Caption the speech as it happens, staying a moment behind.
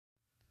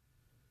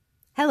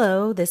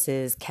Hello, this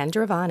is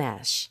Kendra Von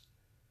Esch.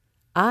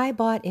 I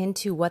bought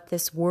into what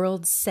this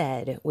world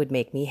said would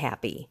make me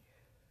happy.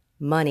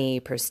 Money,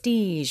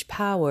 prestige,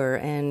 power,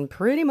 and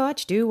pretty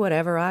much do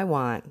whatever I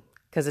want,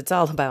 'cause it's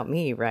all about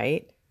me,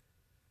 right?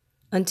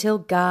 Until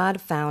God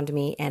found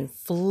me and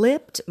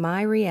flipped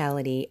my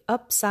reality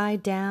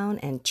upside down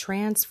and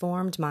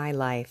transformed my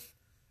life.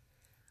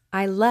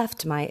 I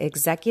left my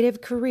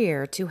executive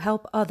career to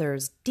help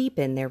others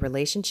deepen their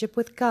relationship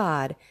with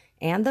God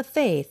and the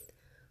faith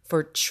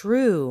for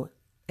true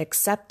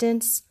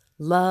acceptance,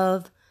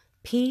 love,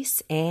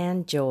 peace,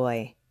 and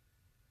joy.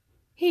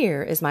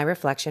 Here is my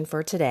reflection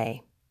for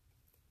today.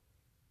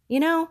 You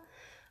know,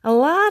 a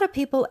lot of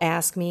people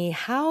ask me,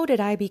 how did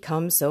I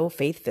become so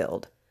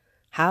faith-filled?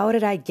 How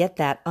did I get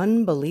that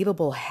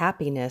unbelievable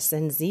happiness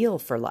and zeal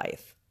for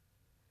life?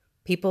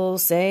 People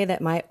say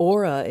that my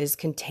aura is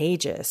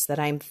contagious, that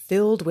I'm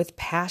filled with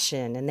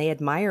passion, and they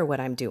admire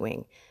what I'm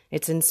doing.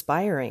 It's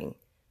inspiring.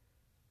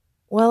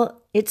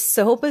 Well, it's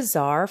so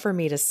bizarre for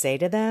me to say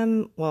to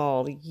them,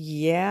 well,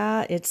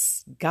 yeah,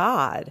 it's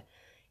God.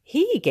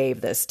 He gave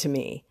this to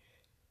me.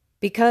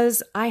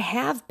 Because I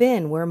have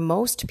been where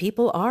most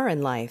people are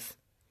in life,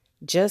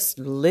 just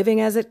living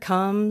as it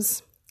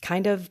comes,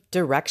 kind of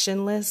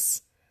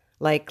directionless,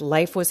 like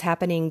life was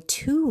happening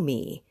to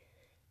me.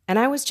 And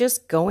I was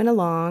just going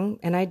along,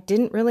 and I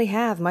didn't really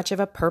have much of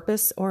a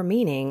purpose or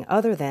meaning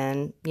other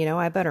than,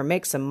 I better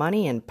make some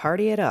money and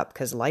party it up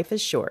because life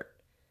is short.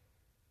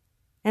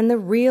 And the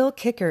real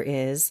kicker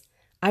is,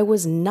 I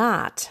was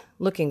not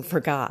looking for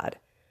God.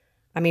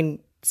 I mean,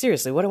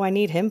 seriously, what do I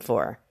need him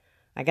for?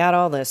 I got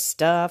all this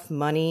stuff,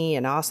 money,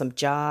 an awesome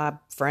job,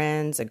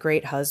 friends, a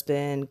great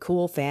husband,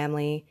 cool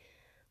family.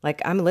 Like,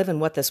 I'm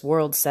living what this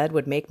world said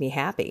would make me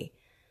happy.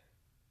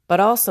 But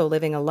also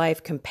living a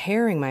life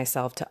comparing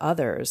myself to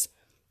others.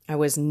 I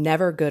was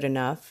never good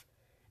enough,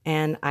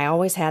 and I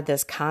always had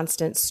this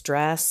constant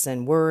stress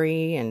and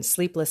worry and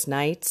sleepless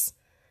nights.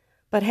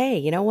 But hey,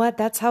 you know what?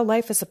 That's how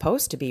life is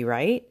supposed to be,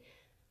 right?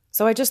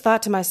 So I just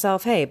thought to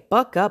myself, hey,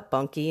 buck up,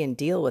 Bunky, and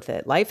deal with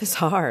it. Life is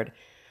hard.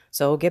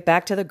 So get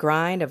back to the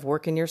grind of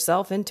working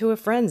yourself into a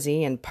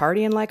frenzy and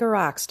partying like a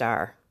rock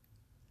star.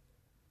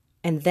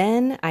 And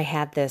then I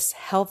had this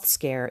health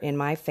scare in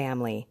my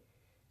family.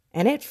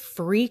 And it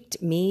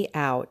freaked me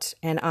out.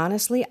 And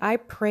honestly, I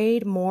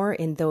prayed more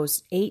in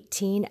those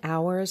 18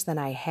 hours than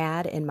I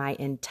had in my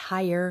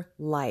entire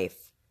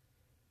life.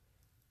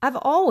 I've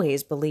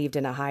always believed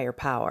in a higher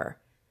power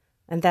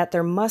and that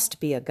there must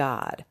be a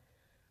God.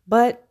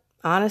 But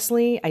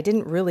honestly, I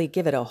didn't really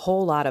give it a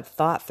whole lot of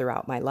thought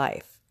throughout my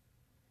life.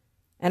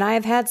 And I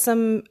have had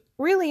some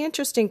really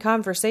interesting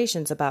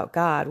conversations about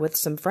God with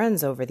some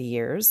friends over the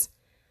years.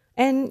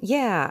 And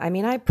yeah,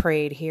 I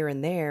prayed here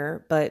and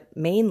there, but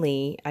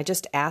mainly I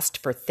just asked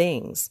for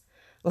things.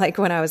 Like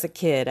when I was a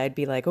kid, I'd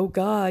be like, oh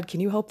God, can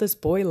you help this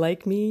boy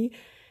like me?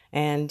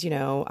 And,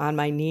 on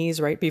my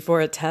knees right before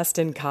a test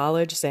in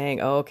college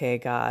saying, oh, okay,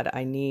 God,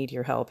 I need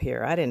your help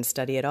here. I didn't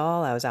study at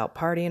all. I was out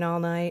partying all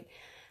night.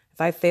 If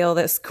I fail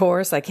this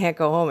course, I can't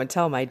go home and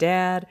tell my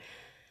dad.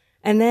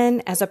 And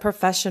then as a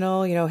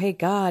professional, hey,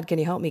 God, can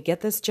you help me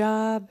get this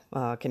job?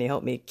 Can you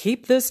help me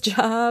keep this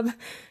job?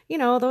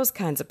 Those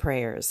kinds of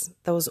prayers,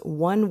 those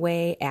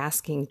one-way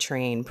asking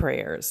train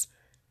prayers.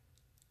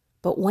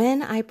 But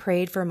when I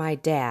prayed for my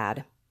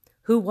dad,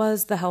 who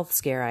was the health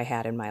scare I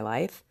had in my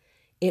life,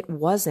 it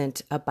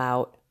wasn't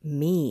about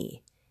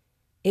me.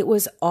 It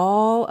was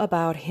all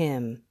about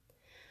him.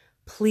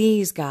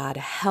 Please, God,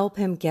 help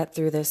him get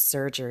through this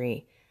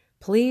surgery.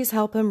 Please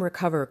help him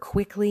recover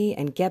quickly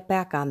and get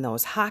back on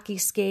those hockey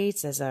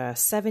skates as a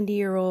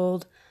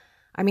 70-year-old.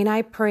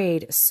 I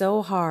prayed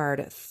so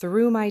hard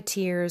through my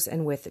tears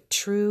and with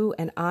true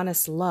and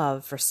honest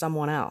love for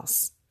someone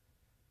else.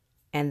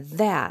 And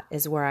that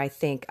is where I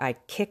think I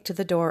kicked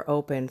the door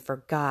open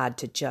for God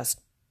to just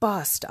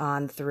bust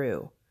on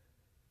through.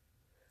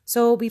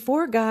 So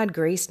before God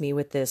graced me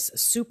with this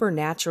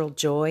supernatural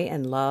joy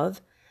and love,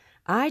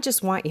 I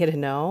just want you to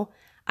know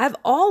I've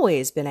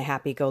always been a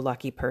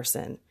happy-go-lucky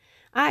person.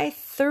 I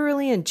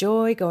thoroughly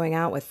enjoy going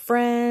out with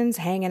friends,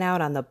 hanging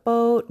out on the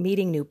boat,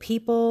 meeting new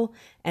people,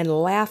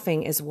 and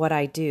laughing is what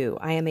I do.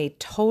 I am a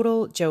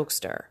total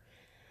jokester.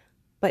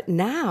 But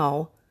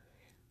now,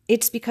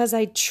 it's because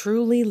I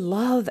truly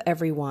love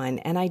everyone,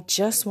 and I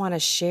just want to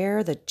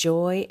share the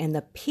joy and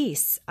the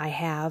peace I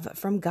have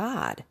from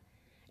God.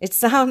 It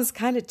sounds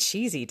kind of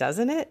cheesy,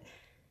 doesn't it?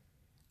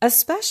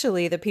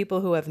 Especially the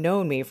people who have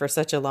known me for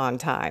such a long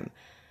time.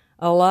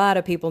 A lot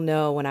of people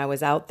know when I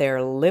was out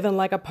there living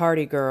like a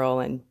party girl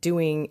and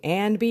doing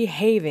and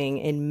behaving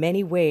in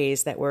many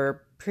ways that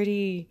were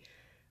pretty,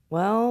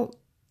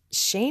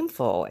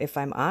 shameful, if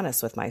I'm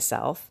honest with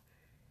myself.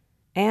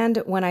 And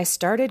when I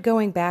started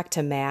going back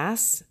to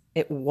Mass,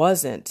 it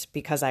wasn't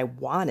because I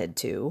wanted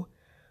to,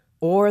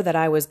 or that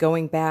I was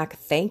going back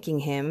thanking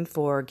him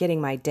for getting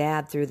my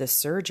dad through the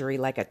surgery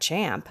like a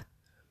champ.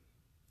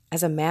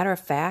 As a matter of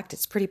fact,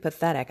 it's pretty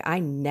pathetic. I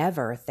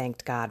never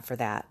thanked God for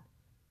that.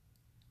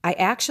 I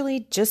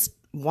actually just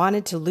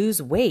wanted to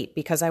lose weight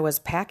because I was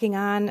packing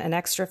on an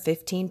extra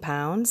 15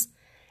 pounds,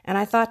 And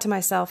I thought to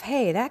myself,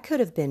 hey, that could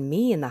have been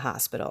me in the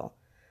hospital.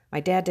 My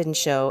dad didn't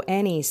show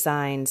any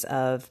signs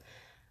of,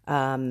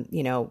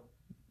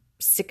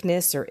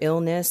 sickness or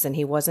illness, and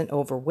he wasn't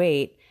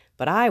overweight,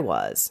 but I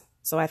was.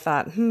 So I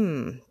thought,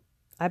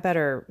 I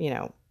better,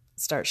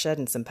 start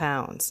shedding some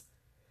pounds.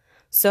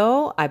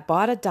 So I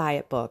bought a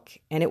diet book,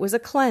 and it was a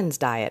cleanse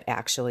diet,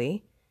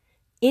 actually.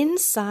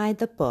 Inside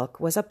the book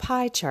was a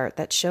pie chart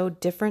that showed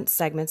different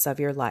segments of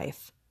your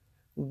life.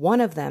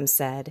 One of them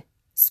said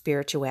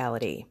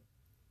spirituality.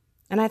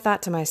 And I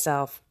thought to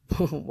myself,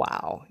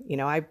 wow,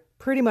 I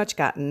pretty much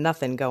got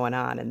nothing going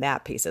on in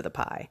that piece of the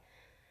pie.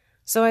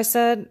 So I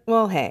said,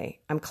 well,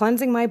 hey, I'm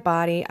cleansing my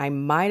body. I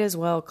might as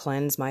well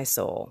cleanse my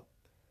soul.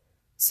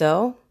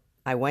 So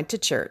I went to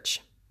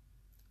church.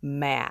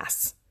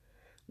 Mass.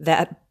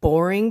 That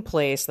boring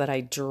place that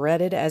I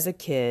dreaded as a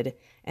kid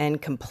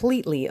and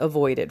completely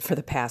avoided for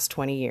the past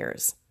 20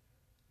 years.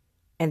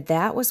 And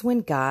that was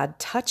when God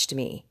touched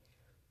me,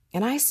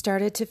 and I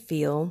started to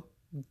feel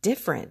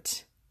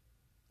different,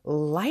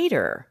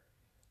 lighter.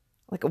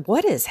 Like,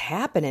 what is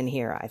happening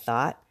here, I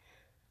thought.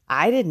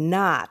 I did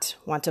not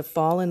want to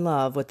fall in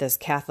love with this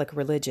Catholic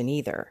religion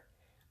either.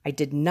 I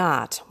did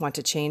not want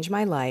to change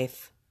my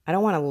life. I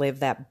don't want to live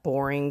that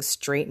boring,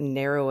 straight and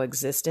narrow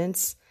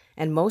existence.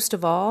 And most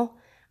of all,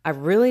 I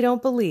really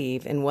don't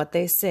believe in what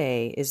they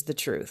say is the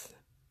truth.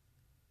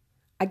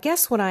 I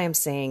guess what I am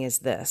saying is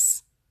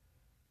this.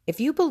 If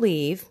you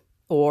believe,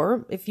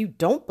 or if you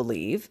don't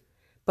believe,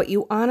 but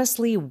you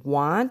honestly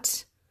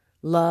want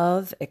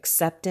love,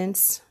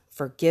 acceptance,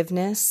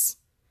 forgiveness,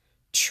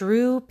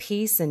 true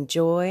peace and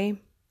joy,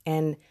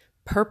 and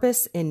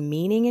purpose and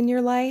meaning in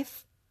your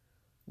life,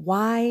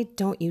 why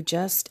don't you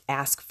just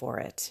ask for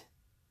it?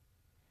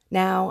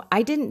 Now,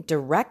 I didn't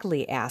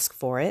directly ask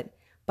for it,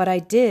 but I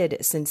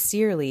did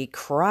sincerely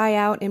cry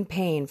out in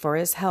pain for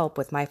his help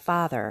with my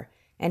father,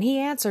 and he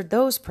answered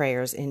those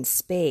prayers in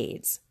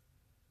spades.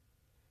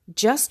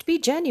 Just be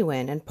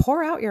genuine and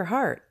pour out your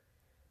heart.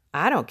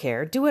 I don't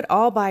care. Do it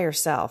all by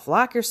yourself.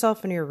 Lock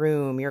yourself in your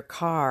room, your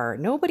car.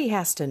 Nobody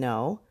has to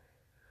know.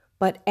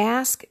 But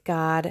ask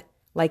God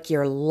like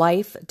your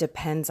life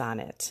depends on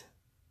it.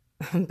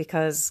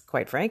 Because,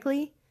 quite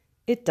frankly,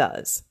 it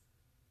does.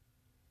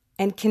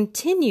 And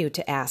continue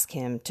to ask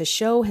him to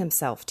show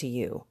himself to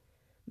you.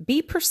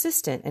 Be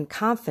persistent and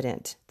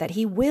confident that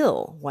he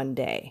will one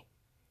day.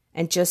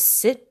 And just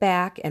sit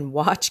back and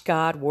watch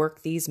God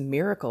work these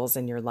miracles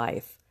in your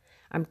life.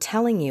 I'm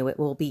telling you, it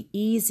will be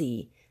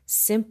easy,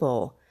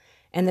 simple,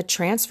 and the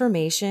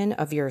transformation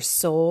of your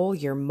soul,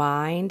 your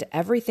mind,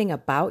 everything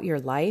about your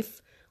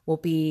life will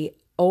be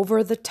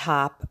over the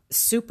top,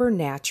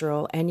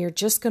 supernatural, and you're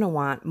just going to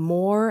want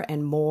more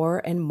and more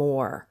and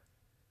more.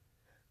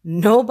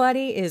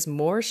 Nobody is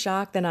more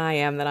shocked than I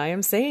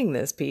am saying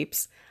this,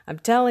 peeps. I'm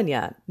telling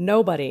you,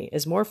 nobody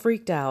is more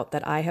freaked out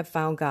that I have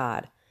found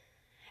God.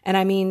 And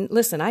I mean,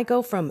 listen, I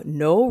go from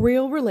no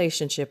real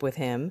relationship with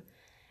him,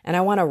 and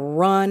I want to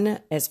run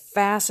as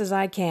fast as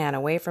I can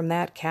away from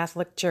that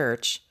Catholic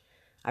church.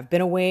 I've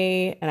been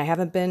away, and I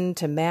haven't been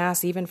to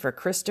Mass even for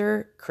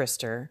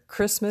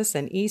Christmas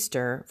and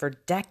Easter for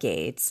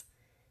decades.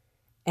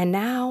 And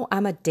now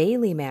I'm a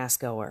daily Mass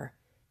goer,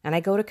 and I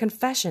go to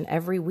confession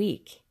every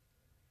week.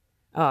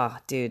 Oh,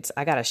 dudes,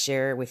 I got to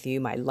share with you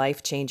my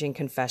life-changing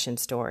confession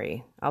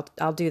story.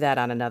 I'll do that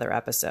on another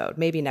episode,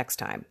 maybe next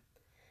time.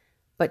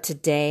 But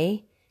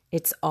today,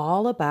 it's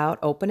all about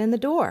opening the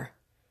door.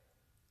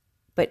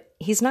 But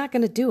he's not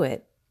going to do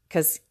it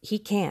because he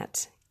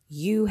can't.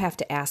 You have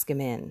to ask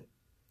him in.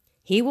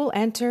 He will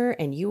enter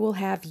and you will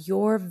have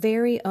your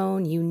very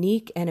own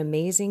unique and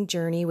amazing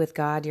journey with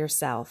God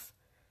yourself.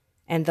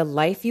 And the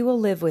life you will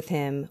live with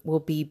him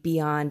will be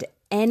beyond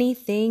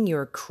anything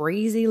your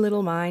crazy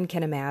little mind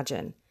can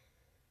imagine.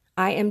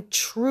 I am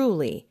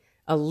truly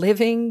a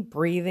living,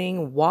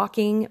 breathing,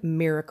 walking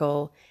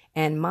miracle,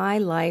 and my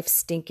life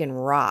stinking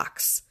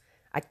rocks.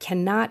 I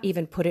cannot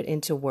even put it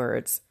into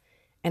words.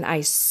 And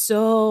I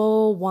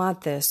so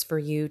want this for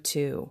you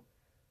too.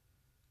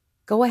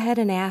 Go ahead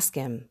and ask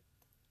him.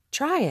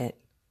 Try it.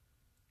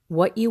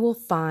 What you will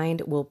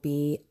find will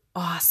be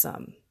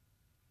awesome.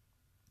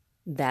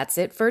 That's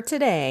it for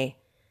today.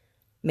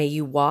 May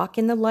you walk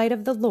in the light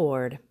of the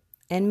Lord,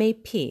 and may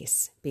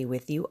peace be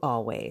with you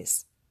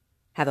always.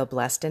 Have a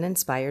blessed and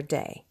inspired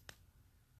day.